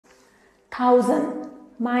1000.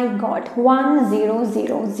 My God,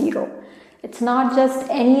 1000. It's not just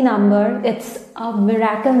any number, it's a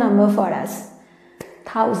miracle number for us.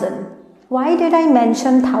 1000. Why did I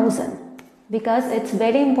mention 1000? Because it's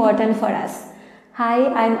very important for us. Hi,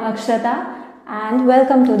 I'm Akshata and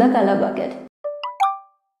welcome to the Color Bucket.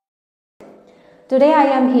 Today I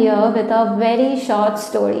am here with a very short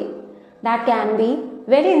story that can be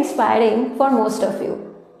very inspiring for most of you.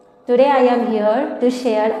 Today I am here to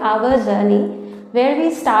share our journey where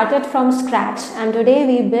we started from scratch and today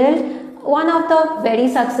we built one of the very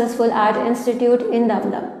successful art institute in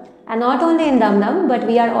Dum Dum. And not only in Dum Dum, but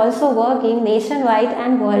we are also working nationwide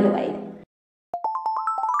and worldwide.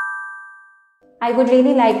 I would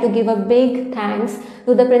really like to give a big thanks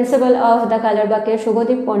to the principal of the Color Bucket,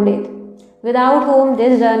 Shubhodip Pandit, without whom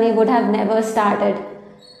this journey would have never started.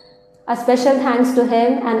 A special thanks to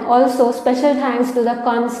him and also special thanks to the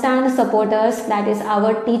constant supporters, that is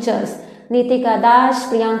our teachers, Nitika Das,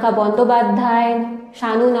 Priyanka Bandobadhyay,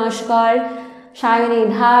 Shanu Nashkar, Shayani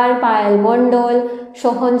Dhar, Payal Mondol,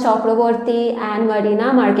 Shohan Chakraborty and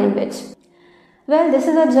Marina Markinvich. Well, this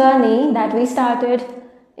is a journey that we started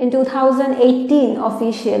in 2018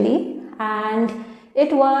 officially, and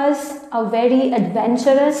it was a very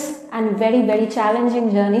adventurous and very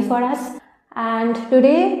challenging journey for us. And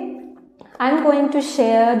today I'm going to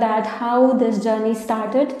share that how this journey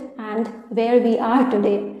started and where we are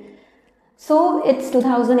today. So it's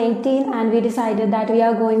 2018 and we decided that we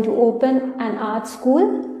are going to open an art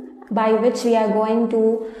school by which we are going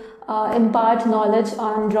to impart knowledge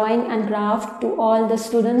on drawing and craft to all the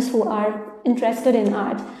students who are interested in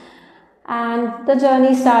art. And the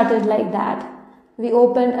journey started like that. We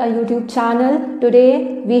opened a YouTube channel.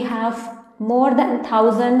 Today we have more than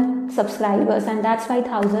 1000 subscribers, and that's why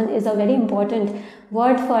 1000 is a very important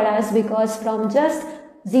word for us, because from just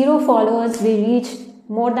 0 followers we reached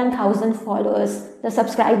more than 1000 followers, the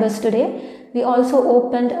subscribers today. We also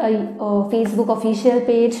opened a Facebook official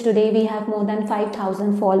page. Today we have more than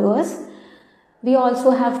 5000 followers. We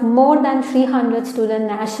also have more than 300 students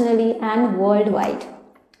nationally and worldwide.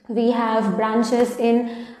 We have branches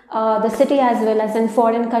in the city as well as in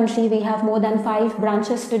foreign country. We have more than 5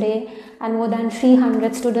 branches today and more than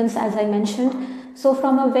 300 students, as I mentioned. So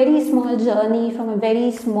from a very small journey, from a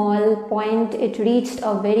very small point, it reached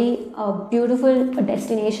a very beautiful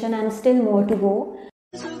destination and still more to go.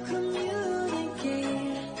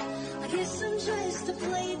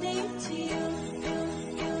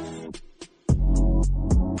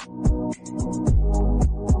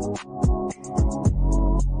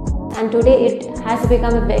 And today it has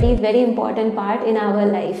become a very important part in our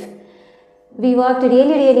life. We worked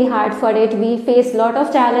really hard for it. We faced a lot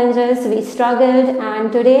of challenges, we struggled,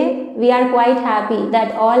 and today we are quite happy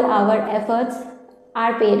that all our efforts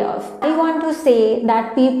are paid off. I want to say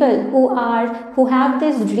that people who have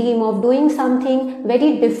this dream of doing something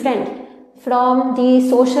very different from the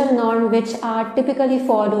social norm which are typically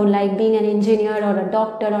followed, like being an engineer or a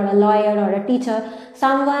doctor or a lawyer or a teacher,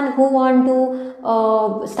 someone who want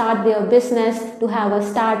to start their business, to have a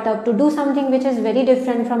startup, to do something which is very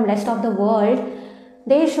different from rest of the world,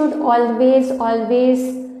 they should always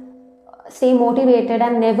stay motivated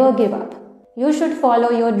and never give up. You should follow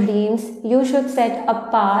your dreams, you should set a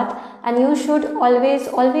path, and you should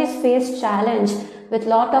always face challenge with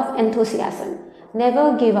lot of enthusiasm.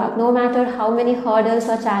 Never give up, no matter how many hurdles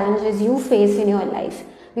or challenges you face in your life.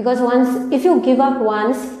 Because if you give up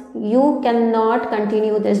once, you cannot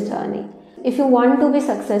continue this journey. If you want to be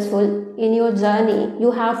successful in your journey,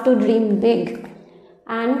 you have to dream big.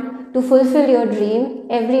 And to fulfill your dream,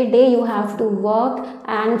 every day you have to work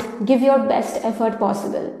and give your best effort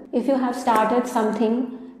possible. If you have started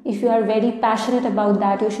something, if you are very passionate about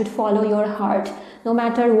that, you should follow your heart. No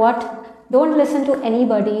matter what, don't listen to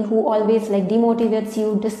anybody who always demotivates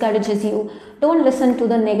you, discourages you. Don't listen to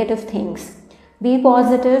the negative things. Be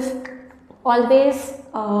positive. Always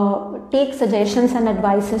take suggestions and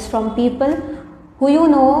advices from people who you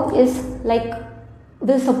know is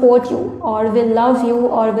will support you or will love you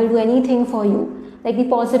or will do anything for you. The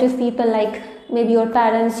positive people, like maybe your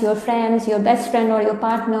parents, your friends, your best friend or your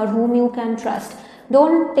partner whom you can trust.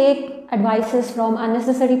 Don't take advices from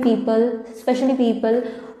unnecessary people, especially people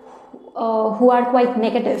who are quite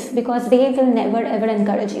negative, because they will never ever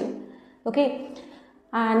encourage you. Okay?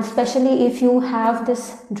 And especially if you have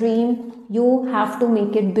this dream, you have to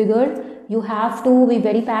make it bigger. You have to be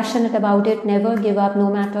very passionate about it. Never give up,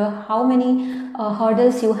 no matter how many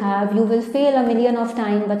hurdles you have. You will fail a million of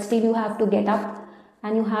times, but still you have to get up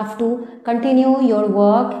and you have to continue your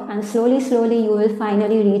work, and slowly you will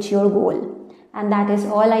finally reach your goal. And that is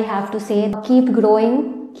all I have to say. Keep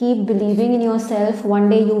growing, keep believing in yourself. One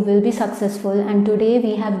day you will be successful, and today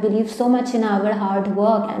we have believed so much in our hard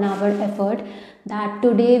work and our effort that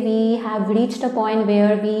today we have reached a point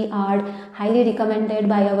where we are highly recommended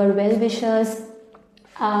by our well-wishers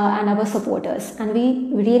and our supporters, and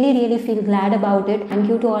we really feel glad about it. Thank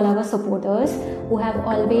you to all our supporters who have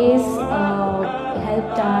always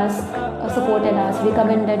helped us, supported us,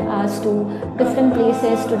 recommended us to different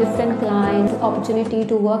places, to different clients, opportunity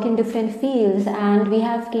to work in different fields, and we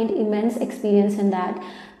have gained immense experience in that.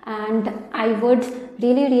 And I would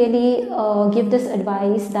really give this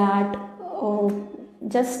advice that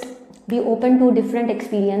just be open to different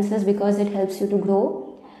experiences because it helps you to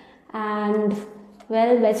grow. And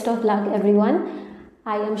well, best of luck everyone.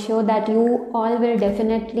 I am sure that you all will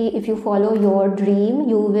definitely, if you follow your dream,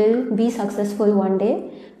 you will be successful one day.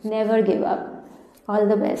 Never give up. All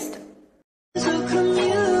the best. To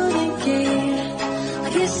communicate, I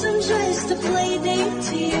guess I'm just a play date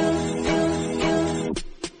to you.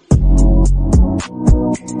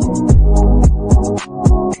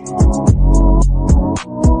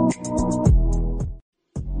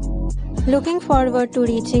 Looking forward to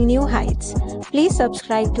reaching new heights. Please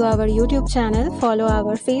subscribe to our YouTube channel, follow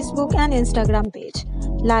our Facebook and Instagram page.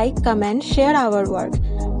 Like, comment, share our work.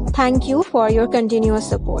 Thank you for your continuous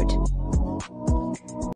support.